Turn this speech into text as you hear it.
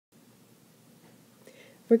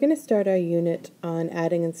We're going to start our unit on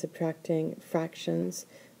adding and subtracting fractions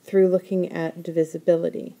through looking at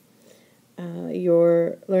divisibility.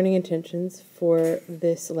 Your learning intentions for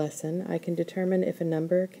this lesson: I can determine if a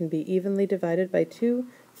number can be evenly divided by 2,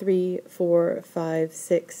 3, 4, 5,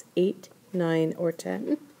 6, 8, 9, or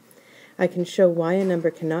 10. I can show why a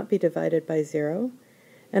number cannot be divided by 0.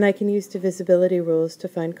 And I can use divisibility rules to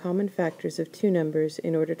find common factors of two numbers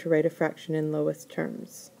in order to write a fraction in lowest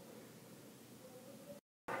terms.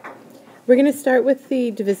 We're going to start with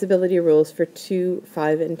the divisibility rules for 2,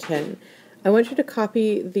 5, and 10. I want you to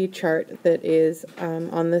copy the chart that is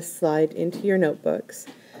on this slide into your notebooks.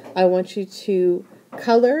 I want you to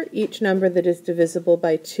color each number that is divisible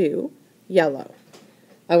by 2, yellow.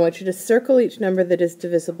 I want you to circle each number that is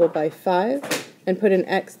divisible by 5 and put an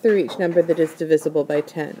X through each number that is divisible by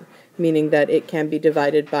 10, meaning that it can be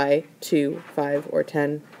divided by 2, 5, or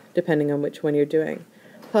 10, depending on which one you're doing.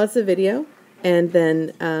 Pause the video and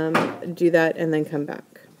then do that and then come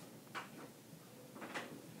back.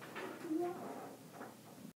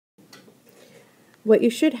 What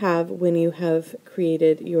you should have when you have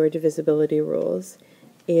created your divisibility rules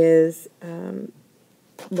is,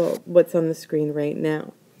 what's on the screen right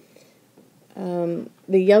now. The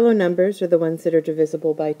yellow numbers are the ones that are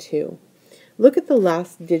divisible by 2. Look at the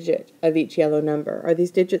last digit of each yellow number. Are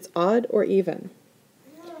these digits odd or even?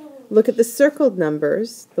 Look at the circled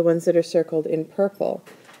numbers, the ones that are circled in purple.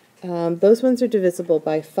 Those ones are divisible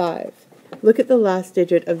by 5. Look at the last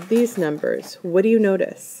digit of these numbers. What do you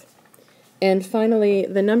notice? And finally,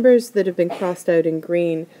 the numbers that have been crossed out in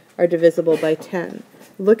green are divisible by 10.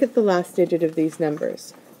 Look at the last digit of these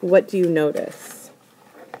numbers. What do you notice?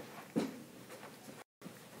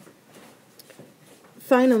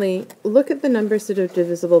 Finally, look at the numbers that are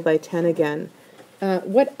divisible by 10 again.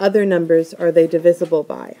 What other numbers are they divisible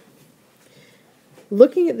by?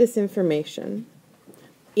 Looking at this information,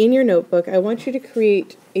 in your notebook, I want you to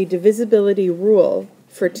create a divisibility rule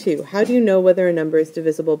for 2. How do you know whether a number is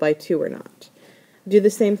divisible by 2 or not? Do the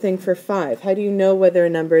same thing for 5. How do you know whether a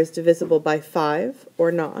number is divisible by 5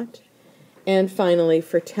 or not? And finally,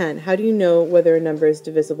 for 10, how do you know whether a number is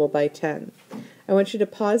divisible by 10? I want you to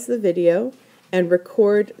pause the video and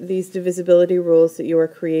record these divisibility rules that you are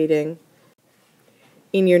creating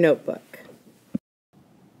in your notebook.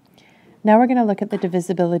 Now we're going to look at the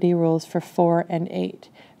divisibility rules for 4 and 8.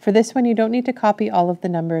 For this one, you don't need to copy all of the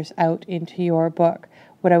numbers out into your book.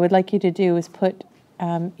 What I would like you to do is put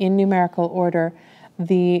in numerical order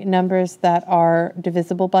the numbers that are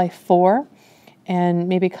divisible by 4, and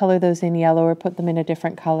maybe color those in yellow or put them in a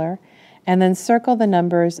different color, and then circle the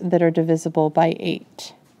numbers that are divisible by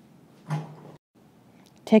 8.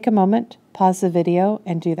 Take a moment, pause the video,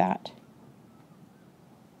 and do that.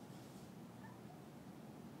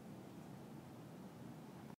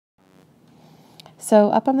 So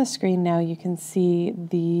up on the screen now you can see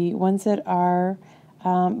the ones that are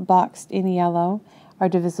boxed in yellow are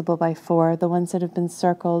divisible by 4. The ones that have been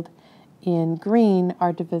circled in green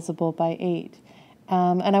are divisible by 8.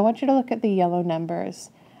 And I want you to look at the yellow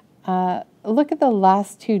numbers. Look at the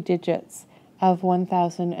last 2 digits of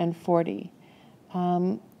 1040.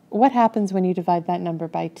 What happens when you divide that number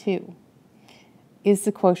by 2? Is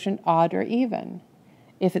the quotient odd or even?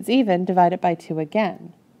 If it's even, divide it by 2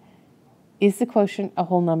 again. Is the quotient a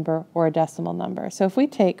whole number or a decimal number? So if we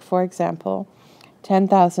take, for example,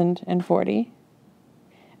 10,040,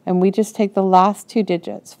 and we just take the last 2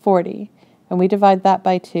 digits, 40, and we divide that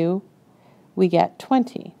by 2, we get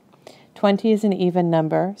 20. 20 is an even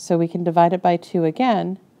number, so we can divide it by 2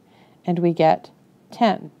 again, and we get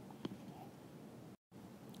 10.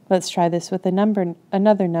 Let's try this with another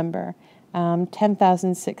number,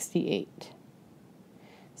 10,068.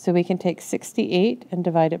 So we can take 68 and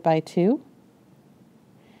divide it by 2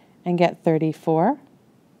 and get 34,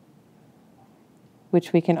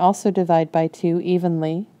 which we can also divide by 2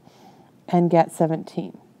 evenly and get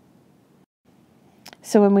 17.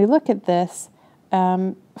 So when we look at this,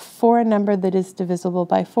 for a number that is divisible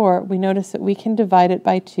by 4, we notice that we can divide it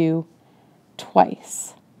by 2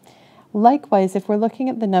 twice. Likewise, if we're looking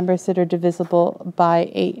at the numbers that are divisible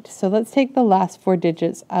by 8, so let's take the last 4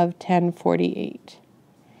 digits of 1048.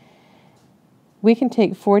 We can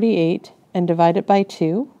take 48 and divide it by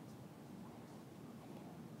 2,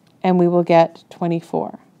 and we will get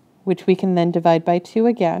 24, which we can then divide by 2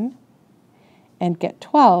 again and get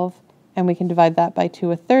 12, and we can divide that by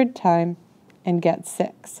 2 a third time and get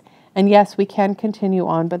 6. And yes, we can continue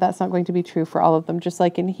on, but that's not going to be true for all of them. Just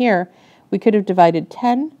like in here, we could have divided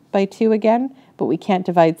 10 by 2 again, but we can't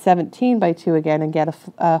divide 17 by 2 again and get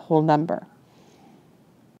a whole number.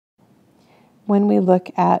 When we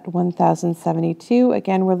look at 1072,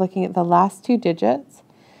 again, we're looking at the last 2 digits.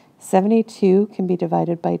 72 can be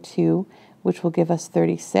divided by 2, which will give us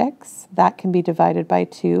 36. That can be divided by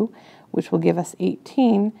 2, which will give us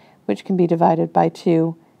 18, which can be divided by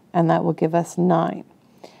 2, and that will give us 9.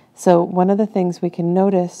 So one of the things we can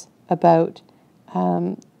notice about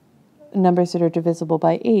numbers that are divisible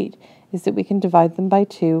by 8 is that we can divide them by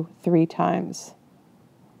 2 3 times.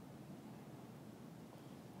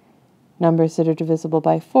 Numbers that are divisible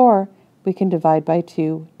by 4, we can divide by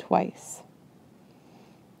 2 twice.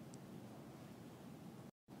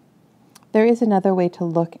 There is another way to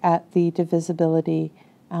look at the divisibility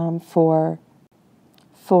for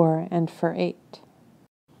 4 and for 8.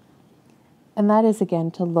 And that is,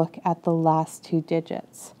 again, to look at the last 2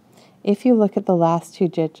 digits. If you look at the last 2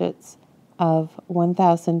 digits of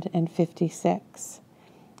 1056,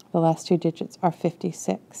 the last 2 digits are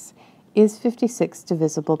 56. Is 56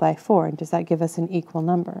 divisible by 4? And does that give us an equal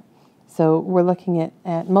number? So we're looking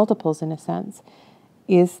at multiples in a sense.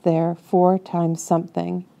 Is there 4 times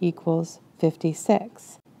something equals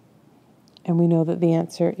 56? And we know that the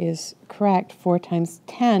answer is correct. 4 times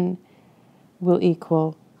 10 will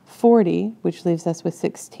equal 40, which leaves us with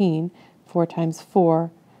 16. 4 times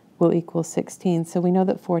 4 will equal 16. So we know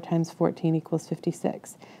that 4 times 14 equals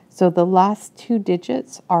 56. So the last 2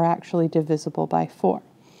 digits are actually divisible by 4.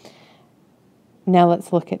 Now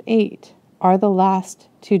let's look at 8. Are the last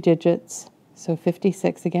 2 digits, so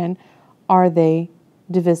 56 again, are they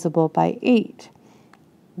divisible by 8?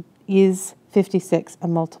 Is 56 a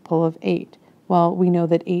multiple of 8? Well, we know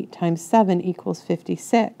that 8 times 7 equals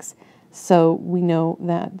 56. So we know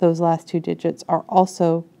that those last 2 digits are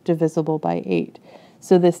also divisible by 8.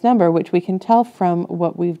 So this number, which we can tell from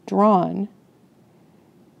what we've drawn,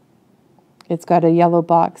 it's got a yellow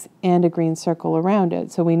box and a green circle around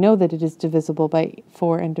it. So we know that it is divisible by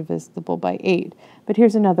 4 and divisible by 8. But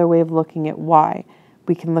here's another way of looking at why.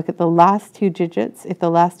 We can look at the last 2 digits. If the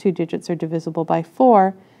last 2 digits are divisible by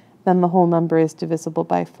 4, then the whole number is divisible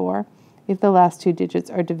by 4. If the last 2 digits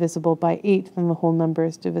are divisible by 8, then the whole number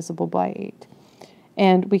is divisible by 8.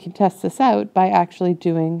 And we can test this out by actually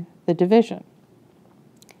doing the division.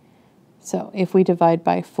 So if we divide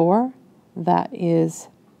by 4, that is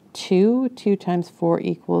 2. 2 times 4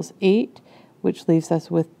 equals 8, which leaves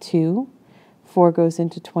us with 2. 4 goes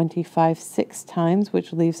into 25 6 times,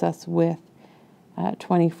 which leaves us with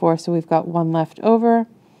 24. So we've got 1 left over.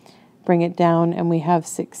 Bring it down, and we have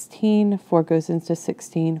 16. 4 goes into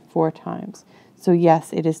 16 4 times. So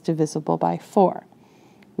yes, it is divisible by 4.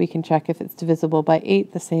 We can check if it's divisible by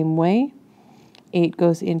 8 the same way. 8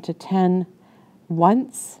 goes into 10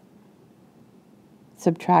 once.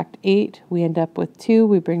 Subtract 8, we end up with 2.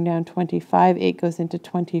 We bring down 25. 8 goes into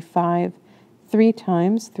 25 3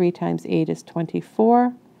 times. 3 times 8 is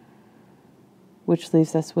 24, which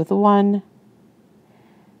leaves us with 1.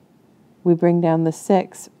 We bring down the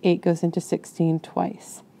 6. 8 goes into 16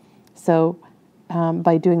 twice. So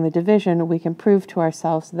by doing the division, we can prove to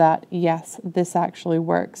ourselves that, yes, this actually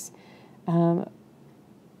works.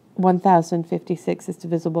 1056 is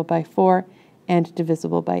divisible by 4 and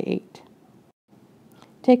divisible by 8.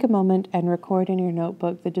 Take a moment and record in your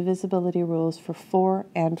notebook the divisibility rules for 4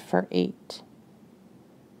 and for 8.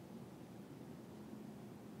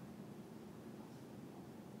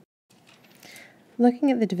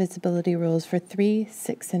 Looking at the divisibility rules for 3,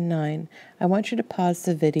 6, and 9, I want you to pause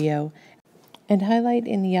the video and highlight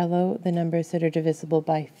in yellow the numbers that are divisible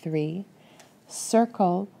by 3,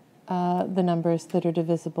 circle the numbers that are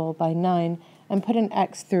divisible by 9, and put an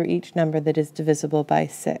X through each number that is divisible by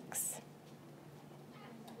 6.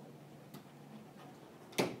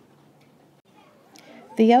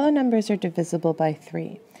 The yellow numbers are divisible by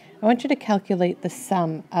 3. I want you to calculate the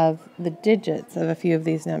sum of the digits of a few of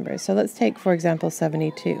these numbers. So let's take, for example,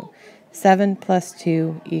 72. 7 plus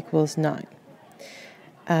 2 equals 9.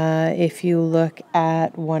 If you look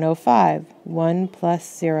at 105, 1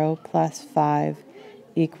 plus 0 plus 5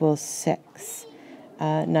 equals 6.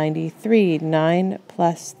 93, 9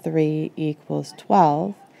 plus 3 equals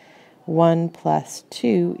 12. 1 plus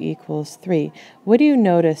 2 equals 3. What do you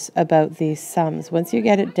notice about these sums once you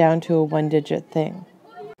get it down to a one-digit thing?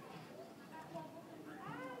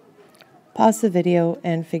 Pause the video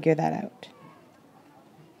and figure that out.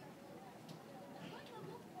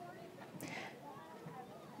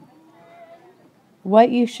 What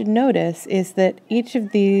you should notice is that each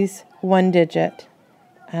of these one-digit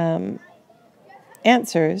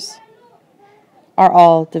answers are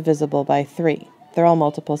all divisible by 3. They're all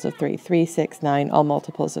multiples of 3. 3, 6, 9, all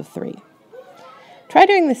multiples of 3. Try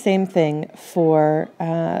doing the same thing for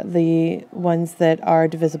the ones that are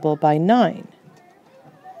divisible by 9.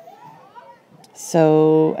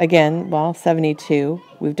 So again, well, 72,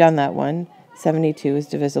 we've done that one. 72 is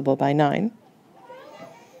divisible by 9.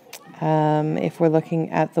 If we're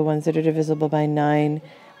looking at the ones that are divisible by 9,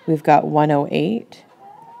 we've got 108.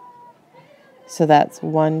 So that's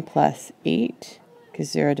 1 plus 8,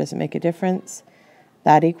 because 0 doesn't make a difference.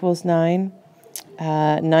 That equals 9.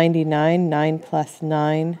 99, 9 plus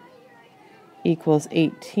 9 equals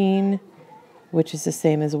 18, which is the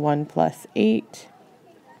same as 1 plus 8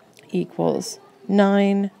 equals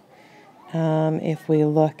 9. If we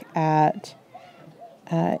look at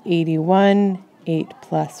 81, 8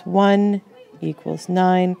 plus 1 equals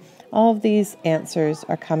 9. All of these answers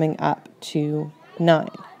are coming up to 9.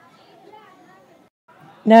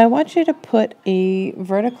 Now I want you to put a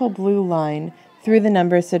vertical blue line through the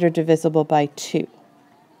numbers that are divisible by 2.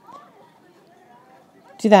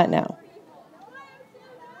 Do that now.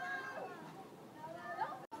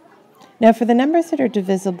 Now for the numbers that are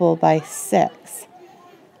divisible by 6,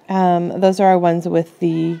 those are our ones with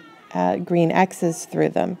the green X's through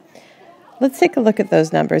them. Let's take a look at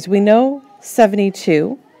those numbers. We know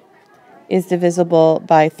 72 is divisible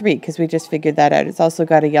by 3 because we just figured that out. It's also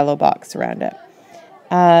got a yellow box around it.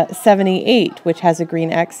 78, which has a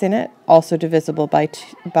green X in it, also divisible by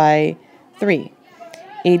 3.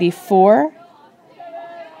 84,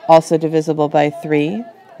 also divisible by 3.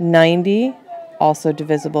 90, also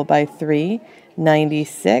divisible by 3.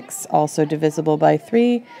 96, also divisible by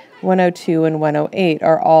 3. 102 and 108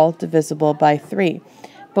 are all divisible by 3.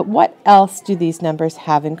 But what else do these numbers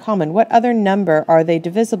have in common? What other number are they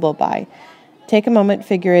divisible by? Take a moment,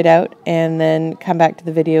 figure it out, and then come back to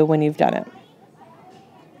the video when you've done it.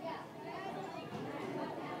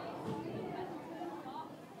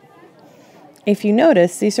 If you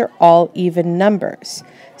notice, these are all even numbers.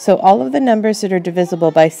 So all of the numbers that are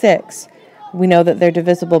divisible by 6, we know that they're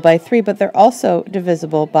divisible by 3, but they're also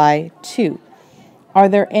divisible by 2. Are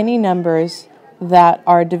there any numbers that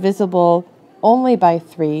are divisible only by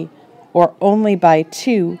 3 or only by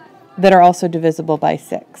 2 that are also divisible by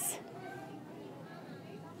 6?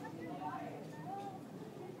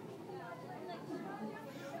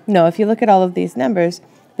 No, if you look at all of these numbers,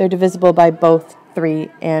 they're divisible by both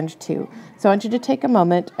 3 and 2. So I want you to take a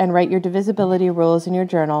moment and write your divisibility rules in your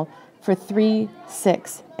journal for 3,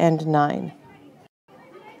 6, and 9.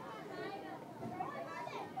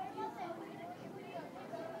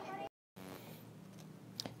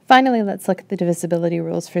 Finally, let's look at the divisibility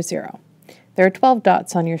rules for 0. There are 12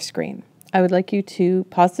 dots on your screen. I would like you to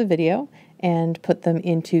pause the video and put them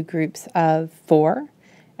into groups of 4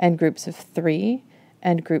 and groups of 3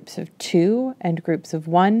 and groups of 2 and groups of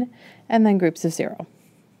 1 and then groups of 0.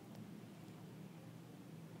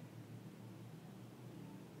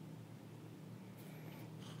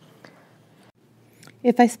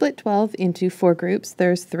 If I split 12 into 4 groups,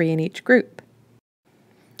 there's 3 in each group.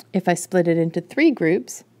 If I split it into 3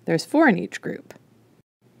 groups, there's 4 in each group.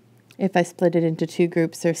 If I split it into 2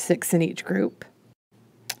 groups, there's 6 in each group.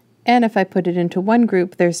 And if I put it into 1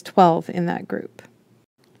 group, there's 12 in that group.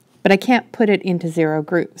 But I can't put it into 0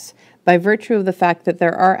 groups. By virtue of the fact that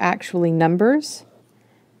there are actually numbers,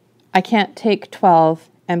 I can't take 12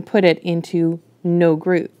 and put it into no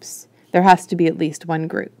groups. There has to be at least 1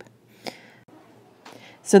 group.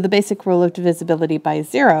 So the basic rule of divisibility by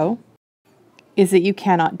 0 is that you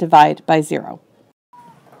cannot divide by 0.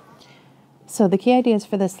 So the key ideas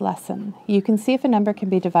for this lesson: you can see if a number can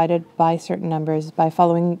be divided by certain numbers by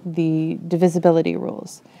following the divisibility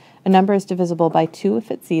rules. A number is divisible by 2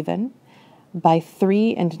 if it's even, by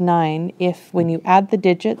 3 and 9 if, when you add the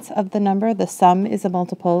digits of the number, the sum is a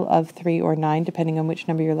multiple of 3 or 9, depending on which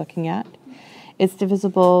number you're looking at. It's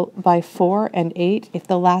divisible by 4 and 8 if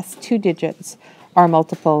the last 2 digits are a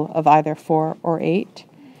multiple of either 4 or 8.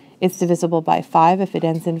 It's divisible by 5 if it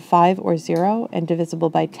ends in 5 or 0, and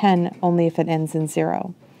divisible by 10 only if it ends in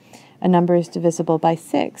 0. A number is divisible by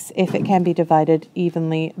 6 if it can be divided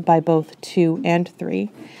evenly by both 2 and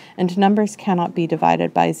 3, and numbers cannot be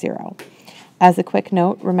divided by 0. As a quick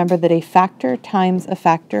note, remember that a factor times a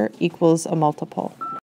factor equals a multiple.